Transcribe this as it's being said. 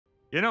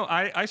You know,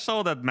 I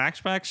saw that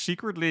MaxPack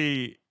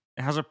secretly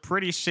has a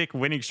pretty sick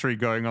winning streak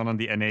going on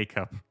the NA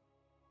Cup.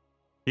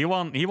 He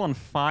won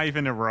 5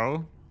 in a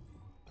row,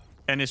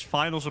 and his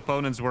finals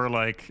opponents were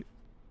like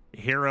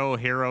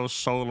Hero,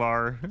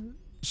 Solar,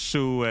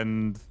 Sue,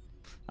 and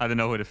I don't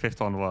know who the 5th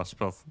one was,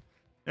 but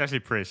actually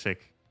pretty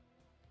sick.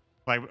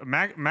 Like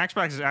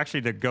MaxPack is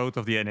actually the GOAT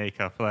of the NA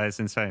Cup. Like, it's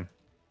insane.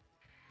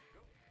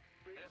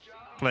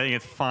 Playing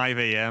at 5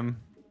 a.m.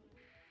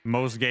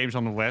 Most games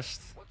on the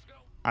West.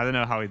 I don't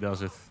know how he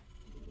does it.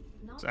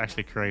 It's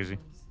actually crazy.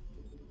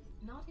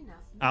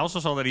 I also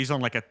saw that he's on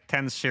like a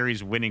 10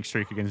 series winning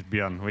streak against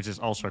Björn, which is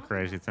also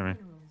crazy to me.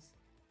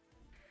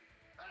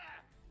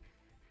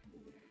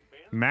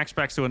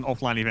 MaxPack's to an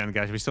offline event,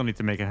 guys. We still need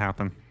to make it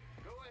happen.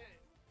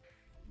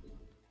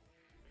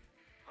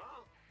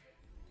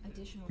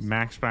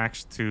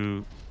 MaxPack's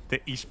to the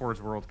Esports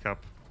World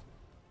Cup.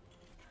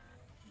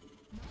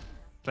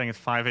 Playing at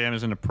 5 a.m.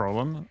 isn't a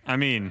problem. I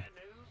mean,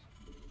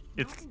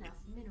 it's...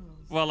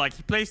 Well, like,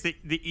 he plays the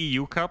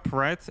EU Cup,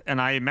 right?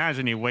 And I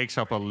imagine he wakes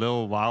up a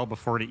little while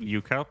before the EU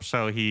Cup.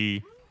 So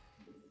he...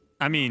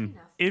 I mean,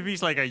 if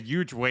he's like a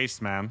huge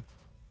waste man,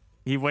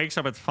 he wakes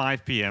up at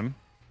 5 p.m.,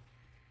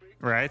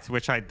 right?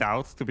 Which I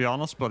doubt, to be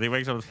honest. But he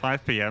wakes up at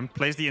 5 p.m.,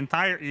 plays the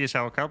entire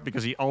ESL Cup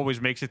because he always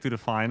makes it to the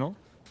final.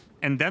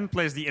 And then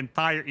plays the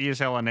entire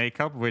ESL NA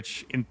Cup,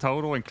 which in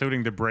total,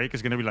 including the break,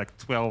 is going to be like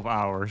 12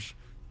 hours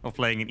of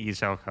playing an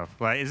ESL Cup.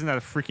 Like, isn't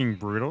that freaking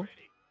brutal?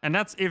 And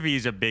that's if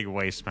he's a big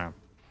waste man.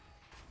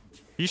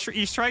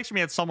 He strikes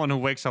me as someone who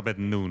wakes up at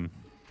noon.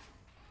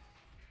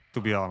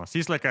 To be honest,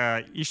 he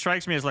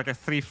strikes me as like a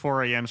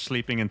 3-4 a.m.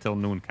 sleeping until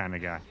noon kind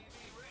of guy.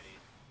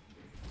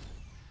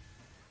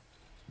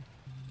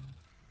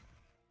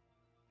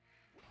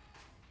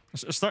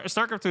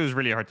 StarCraft 2 is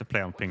really hard to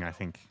play on ping, I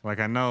think. Like,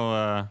 I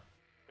know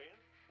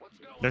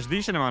there's a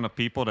decent amount of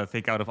people that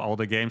think out of all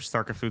the games,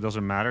 StarCraft 2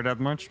 doesn't matter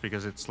that much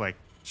because it's like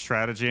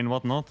strategy and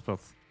whatnot. But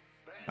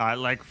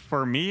like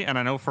for me, and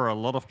I know for a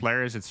lot of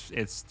players,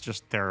 it's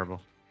just terrible.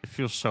 It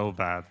feels so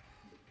bad.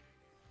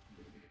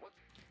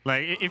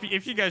 Like,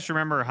 if you guys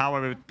remember how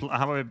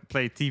I would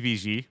play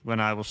TVZ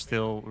when I was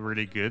still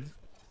really good,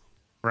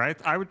 right?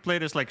 I would play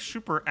this like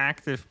super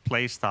active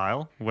play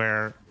style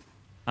where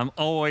I'm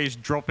always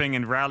dropping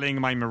and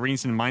rallying my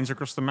Marines and mines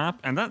across the map,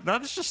 and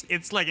that is just,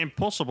 it's like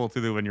impossible to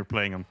do when you're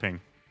playing on ping.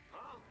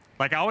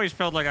 Like, I always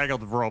felt like I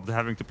got robbed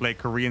having to play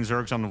Korean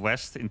Zergs on the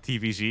West in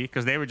TVZ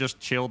because they would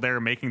just chill there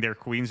making their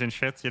queens and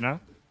shit, you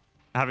know?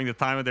 Having the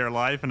time of their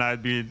life, and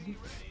I'd be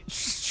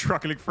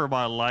struggling for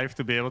my life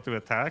to be able to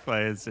attack.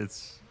 Like, it's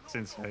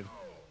insane.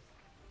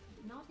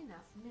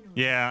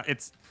 Yeah,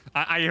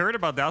 I heard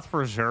about that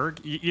for Zerg.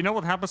 You know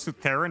what happens to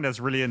Terran that's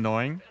really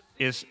annoying?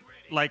 Is,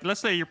 like, let's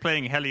say you're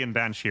playing Heli and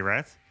Banshee,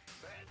 right?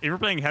 If you're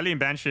playing Heli and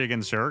Banshee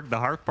against Zerg, the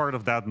hard part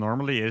of that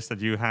normally is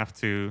that you have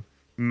to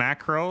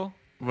macro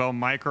while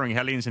microing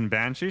Hellions and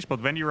Banshees.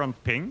 But when you're on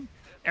ping,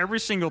 every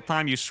single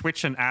time you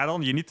switch an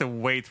add-on, you need to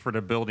wait for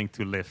the building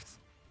to lift.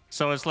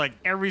 So it's like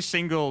every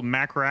single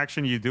macro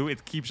action you do,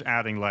 it keeps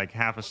adding like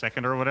half a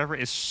second or whatever.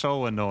 It's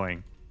so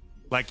annoying.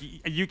 Like,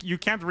 you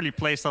can't really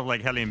play stuff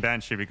like Heli and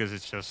Banshee because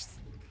it's just...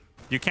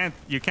 You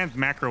can't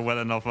macro well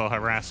enough while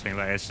harassing.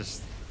 Like, it's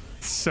just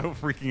so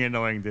freaking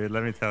annoying, dude.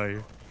 Let me tell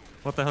you.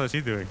 What the hell is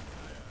he doing?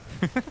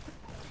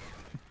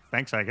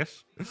 Thanks, I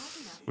guess.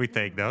 We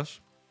take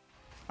those.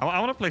 I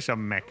want to play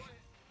some mech.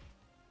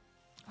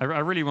 I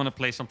really want to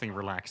play something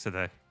relaxed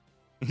today.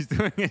 He's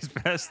doing his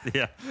best.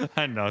 Yeah,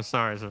 I know.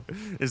 Sorry.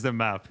 It's the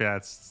map. Yeah,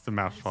 it's the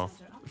map's fault.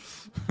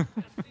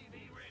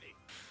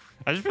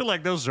 I just feel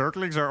like those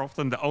Zerglings are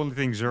often the only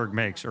thing Zerg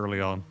makes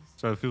early on.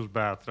 So it feels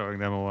bad throwing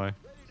them away.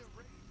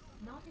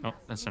 Oh,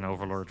 that's an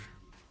Overlord.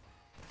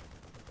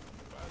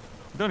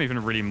 I don't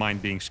even really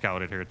mind being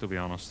scouted here, to be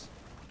honest.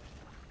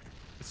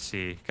 Let's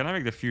see. Can I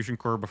make the Fusion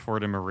Core before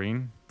the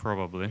Marine?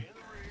 Probably.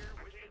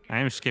 I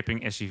am skipping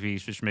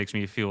SCVs, which makes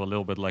me feel a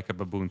little bit like a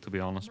baboon, to be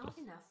honest. But...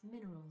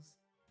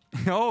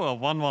 Oh, a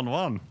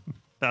 1-1-1.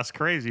 That's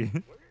crazy.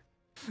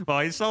 Well,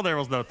 he saw there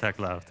was no tech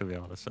left, to be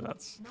honest. So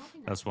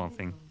that's one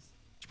thing.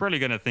 He's probably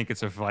gonna think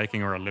it's a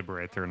Viking or a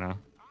Liberator now.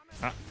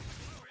 Ah.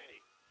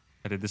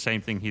 I did the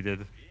same thing he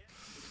did.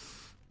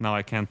 Now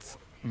I can't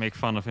make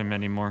fun of him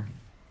anymore.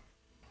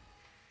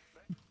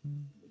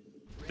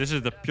 This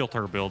is the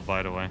Piotr build,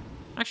 by the way.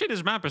 Actually,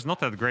 this map is not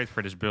that great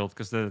for this build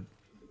because the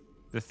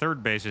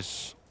third base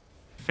is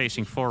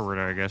facing forward,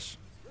 I guess.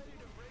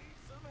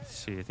 Let's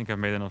see. I think I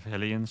made enough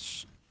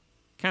Hellions.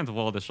 Can't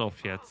wall this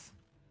off yet.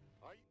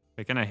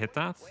 Wait, can I hit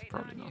that?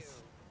 Probably not.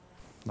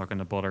 Not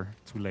gonna bother.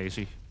 Too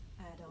lazy.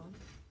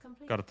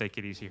 Gotta take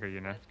it easy here,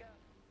 you know.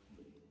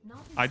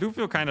 I do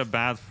feel kind of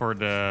bad for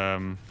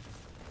the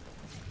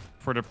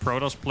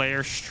Protoss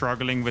players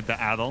struggling with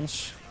the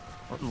add-ons,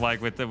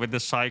 like with the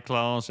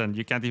Cyclones, and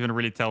you can't even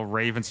really tell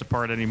Ravens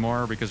apart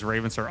anymore because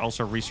Ravens are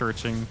also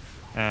researching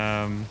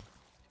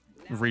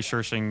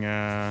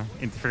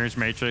interference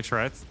matrix,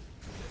 right?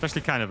 It's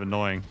actually kind of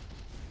annoying.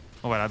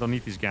 Oh wait, I don't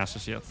need these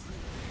gases yet.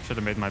 Should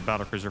have made my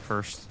battlecruiser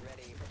first.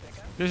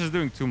 This is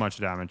doing too much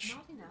damage.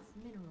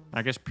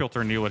 I guess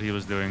Piotr knew what he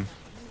was doing.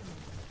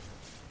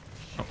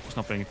 Just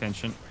not paying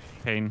attention.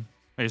 Pain.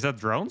 Wait, is that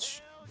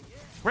drones?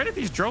 Where did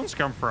these drones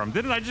come from?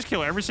 Didn't I just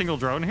kill every single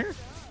drone here?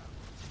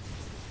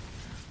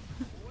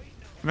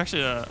 I'm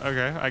actually,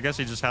 okay. I guess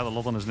he just had a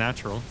lot on his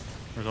natural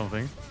or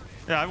something.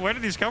 Yeah, where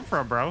did these come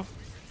from, bro?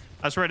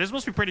 I swear, this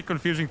must be pretty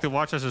confusing to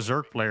watch as a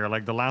Zerg player,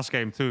 like the last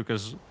game too,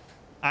 because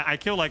I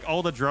kill like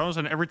all the drones,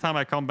 and every time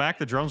I come back,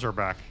 the drones are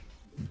back.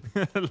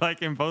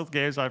 Like in both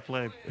games I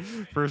played.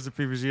 First the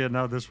PvZ and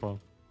now this one.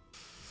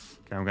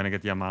 Okay, I'm gonna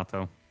get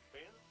Yamato.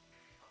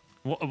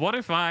 What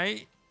if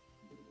I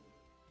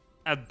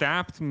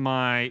adapt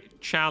my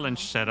challenge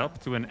setup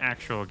to an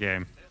actual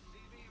game?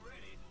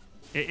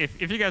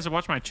 If you guys have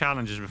watched my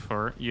challenges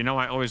before, you know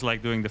I always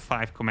like doing the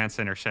 5 command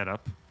center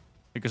setup.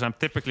 Because I'm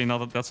typically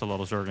not... That's a lot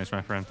of Zerglings,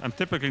 my friend. I'm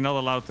typically not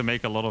allowed to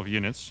make a lot of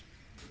units.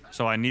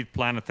 So I need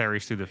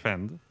planetaries to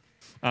defend.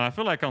 And I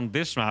feel like on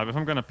this map, if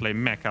I'm going to play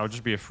mech, I'll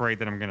just be afraid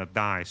that I'm going to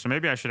die. So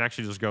maybe I should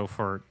actually just go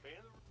for,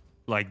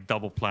 like,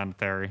 double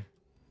planetary.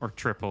 Or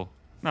triple.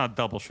 No,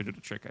 double should do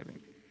the trick, I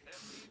think.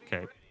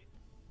 Okay.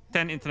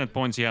 10 internet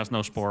points, he has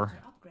no spore.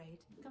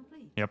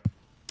 Yep.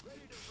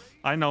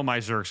 I know my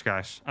Zergs,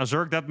 guys. A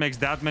Zerg that makes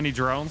that many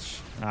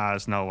drones? Ah,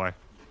 there's no way.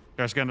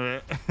 There's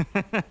gonna...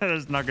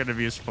 There's not gonna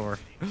be a spore.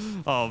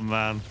 Oh,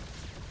 man.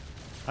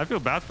 I feel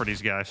bad for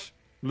these guys.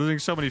 Losing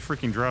so many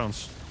freaking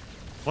drones.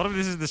 What if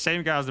this is the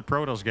same guy as the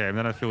Protoss game?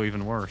 Then I feel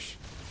even worse.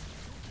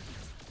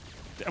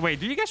 Wait,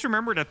 do you guys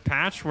remember that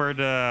patch where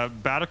the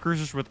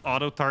battlecruisers would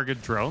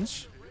auto-target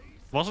drones?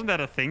 Wasn't that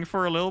a thing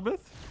for a little bit?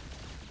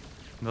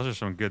 Those are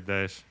some good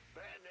days.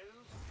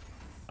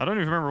 I don't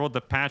even remember what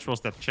the patch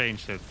was that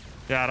changed it.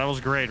 Yeah, that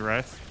was great,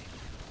 right?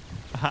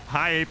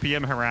 High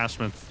APM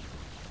harassment.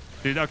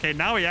 Dude, okay,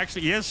 now he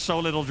has so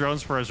little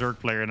drones for a Zerg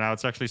player now.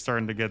 It's actually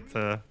starting to get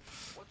a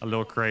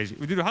little crazy.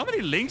 Dude, how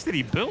many links did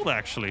he build,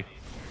 actually?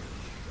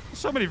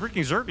 So many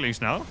freaking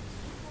Zerglings now.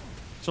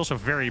 He's also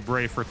very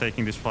brave for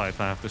taking this fight,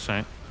 I have to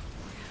say.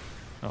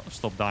 Oh,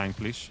 stop dying,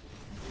 please.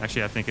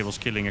 Actually, I think it was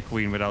killing a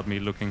queen without me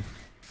looking.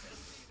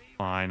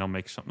 Fine, I'll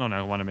make some... No,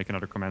 I want to make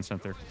another command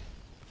center.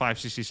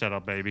 5cc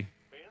setup, baby.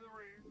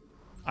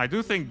 I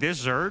do think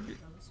this Zerg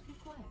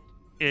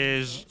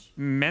is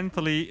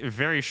mentally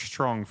very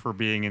strong for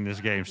being in this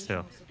game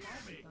still.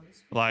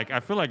 Like, I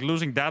feel like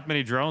losing that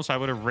many drones, I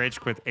would have rage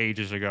quit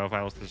ages ago if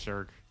I was the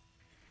Zerg.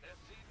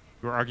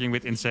 You were arguing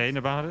with Insane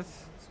about it?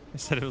 I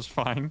said it was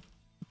fine.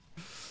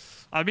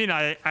 I mean,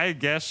 I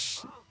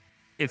guess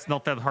it's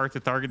not that hard to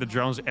target the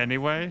drones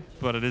anyway,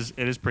 but it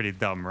is pretty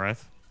dumb, right?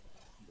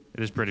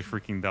 It is pretty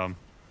freaking dumb.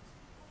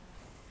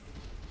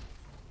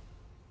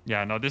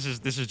 Yeah, no, this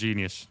is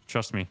genius.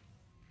 Trust me.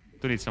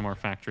 Do need some more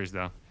factories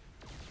though.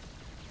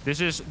 This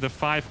is the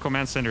 5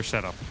 command center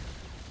setup.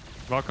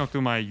 Welcome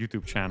to my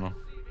YouTube channel.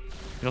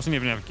 He doesn't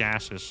even have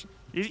gases.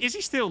 Is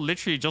he still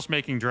literally just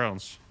making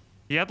drones?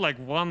 He had like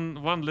one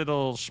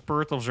little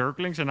spurt of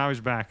Zerglings and now he's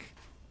back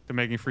to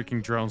making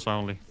freaking drones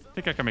only. I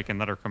think I can make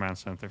another command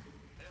center.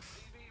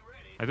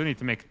 I do need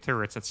to make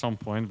turrets at some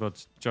point,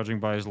 but judging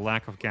by his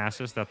lack of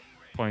gases, that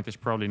point is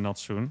probably not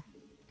soon.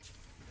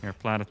 Here,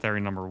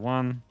 planetary number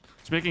 1.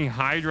 He's making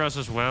Hydras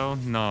as well?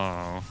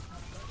 No.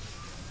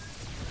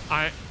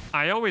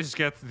 I always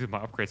get... Dude, my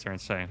upgrades are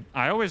insane.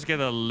 I always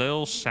get a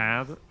little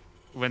sad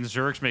when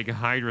Zergs make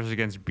Hydras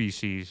against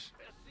BCs.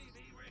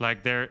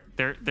 Like,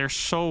 they're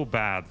so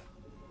bad.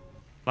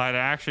 Like,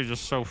 they're actually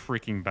just so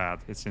freaking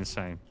bad. It's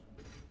insane.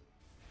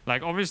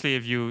 Like, obviously,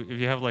 if you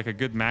have, like, a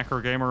good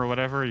macro gamer or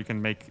whatever, you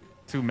can make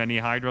too many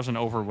Hydras and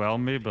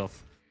overwhelm me, but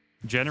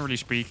generally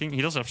speaking...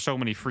 He does have so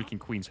many freaking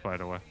queens, by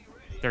the way.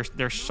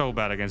 They're so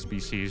bad against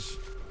BCs.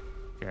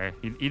 Okay,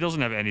 he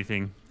doesn't have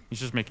anything. He's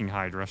just making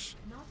Hydras.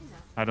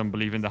 I don't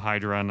believe in the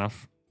Hydra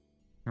enough.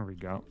 Here we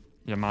go.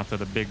 Yamato,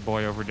 the big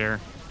boy over there.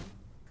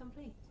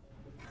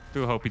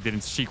 Do hope he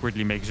didn't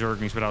secretly make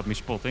Zerglings without me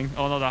spotting.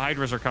 Oh no, the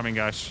Hydras are coming,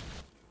 guys.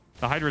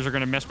 The Hydras are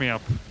gonna mess me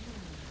up.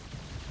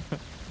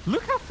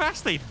 Look how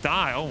fast they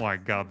die. Oh my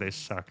god, they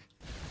suck.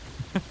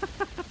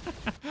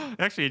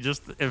 Actually, it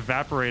just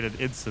evaporated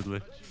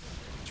instantly.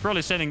 He's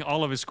probably sending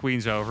all of his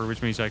queens over,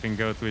 which means I can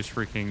go to his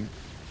freaking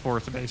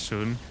 4th base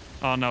soon.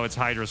 Oh no, it's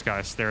Hydras,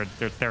 guys. They're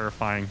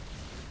terrifying.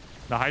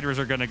 The Hydras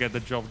are gonna get the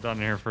job done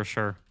here for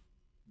sure.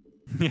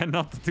 Yeah,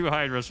 not the 2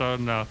 Hydras, oh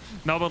no.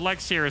 No, but like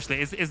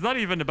seriously, it's not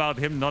even about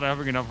him not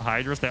having enough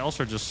Hydras. They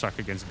also just suck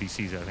against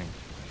BCs, I think.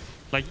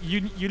 Like,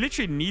 you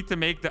literally need to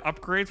make the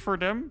upgrade for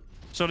them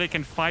so they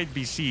can fight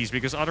BCs,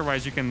 because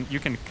otherwise you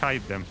can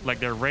kite them. Like,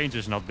 their range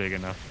is not big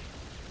enough.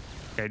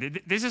 Okay,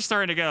 this is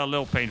starting to get a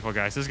little painful,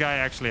 guys. This guy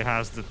actually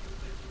has the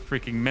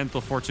freaking mental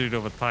fortitude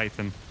of a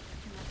Titan.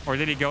 Or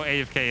did he go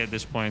AFK at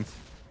this point?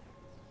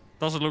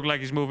 Doesn't look like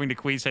he's moving the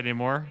queens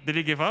anymore. Did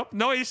he give up?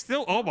 No, he's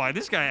still... Oh my,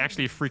 this guy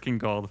actually freaking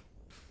gold.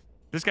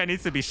 This guy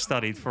needs to be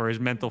studied for his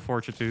mental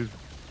fortitude.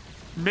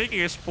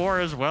 Making a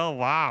spore as well.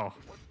 Wow.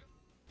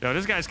 Yo,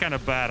 this guy's kind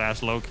of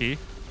badass, low-key.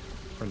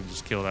 Probably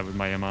just kill that with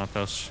my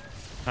Yamatos.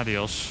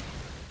 Adios.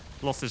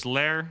 Lost his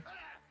lair.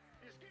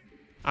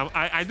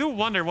 I do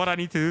wonder what I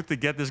need to do to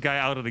get this guy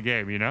out of the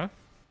game, you know?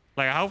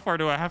 Like, how far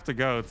do I have to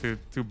go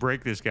to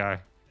break this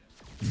guy?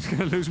 He's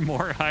gonna lose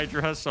more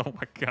Hydras. Oh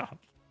my god.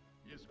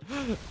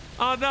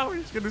 Oh no,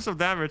 he's gonna do some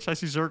damage. I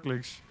see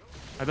Zerglings.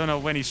 I don't know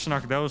when he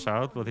snuck those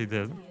out, but he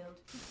did.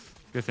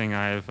 Good thing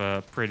I have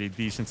a pretty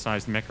decent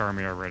sized mech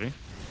army already.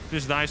 If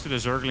this dies to the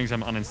Zerglings,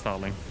 I'm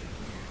uninstalling.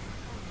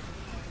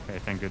 Okay,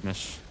 thank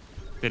goodness.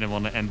 Didn't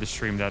want to end the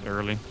stream that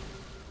early.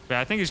 But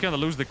I think he's gonna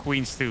lose the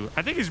queens too.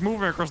 I think he's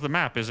moving across the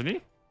map, isn't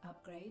he?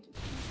 Upgrade.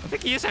 I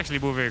think he is actually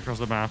moving across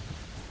the map.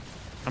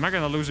 Am I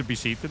gonna lose a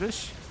BC to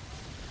this?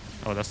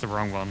 Oh, that's the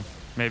wrong one.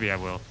 Maybe I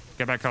will.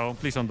 Get back home.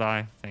 Please don't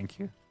die. Thank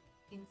you.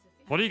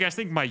 What do you guys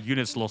think my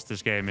units lost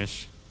this game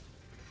is?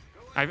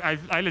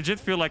 I legit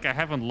feel like I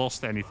haven't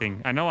lost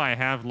anything. I know I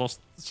have lost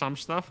some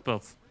stuff,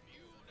 but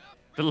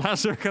the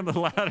last Zerg on the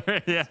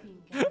ladder, yeah.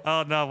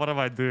 Oh no, what am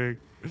I doing?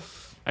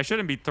 I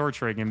shouldn't be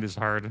torturing him this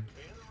hard.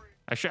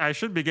 I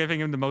should be giving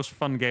him the most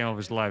fun game of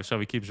his life, so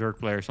we keep Zerg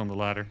players on the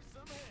ladder.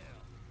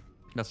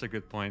 That's a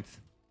good point.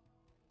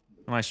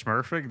 Am I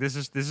smurfing? This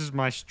is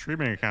my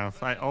streaming account.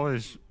 I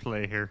always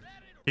play here.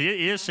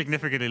 He is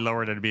significantly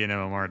lower than being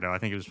MMR though. I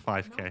think it was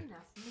 5k.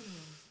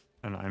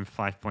 And I'm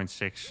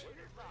 5.6.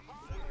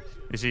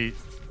 Is he?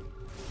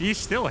 He's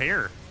still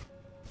here.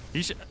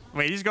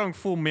 Wait, he's going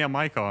full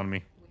Miyamaika on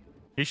me.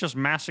 He's just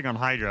massing on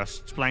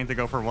Hydras. He's planning to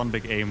go for one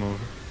big A move.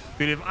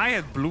 Dude, if I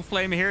had Blue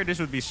Flame here, this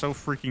would be so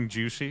freaking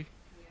juicy.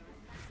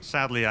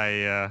 Sadly,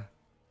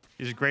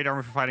 he's a great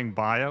army for fighting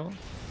Bio.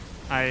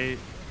 I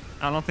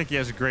don't think he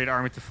has a great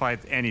army to fight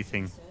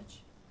anything.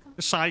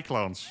 The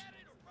Cyclones.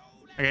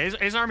 Okay,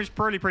 his army's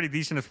pretty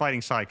decent at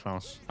fighting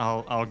Cyclones.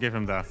 I'll give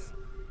him that.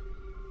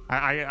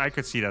 I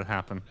could see that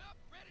happen.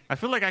 I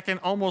feel like I can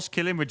almost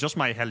kill him with just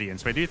my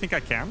Hellions. Wait, do you think I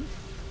can?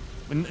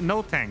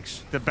 No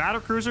tanks. The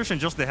battle cruisers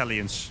and just the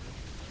Hellions.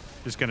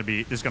 This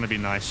is gonna be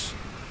nice.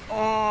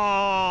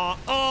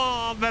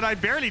 Oh, man, I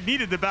barely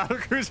needed the battle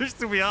cruisers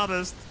to be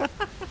honest.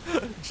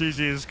 GG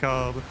is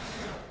called.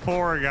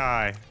 Poor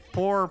guy.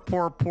 Poor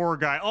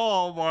guy.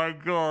 Oh my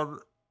god.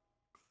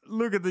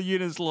 Look at the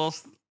units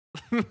lost.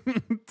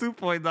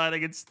 2.9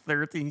 against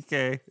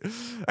 13k.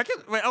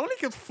 I only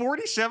killed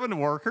 47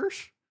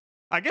 workers.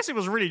 I guess it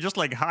was really just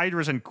like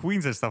Hydras and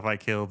Queens and stuff I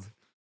killed.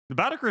 The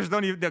Battlecruisers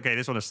don't even... Okay,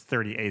 this one has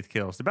 38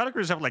 kills. The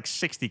Battlecruisers have like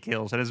 60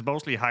 kills, and it's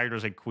mostly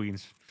Hydras and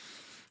Queens.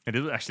 It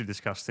is actually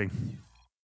disgusting.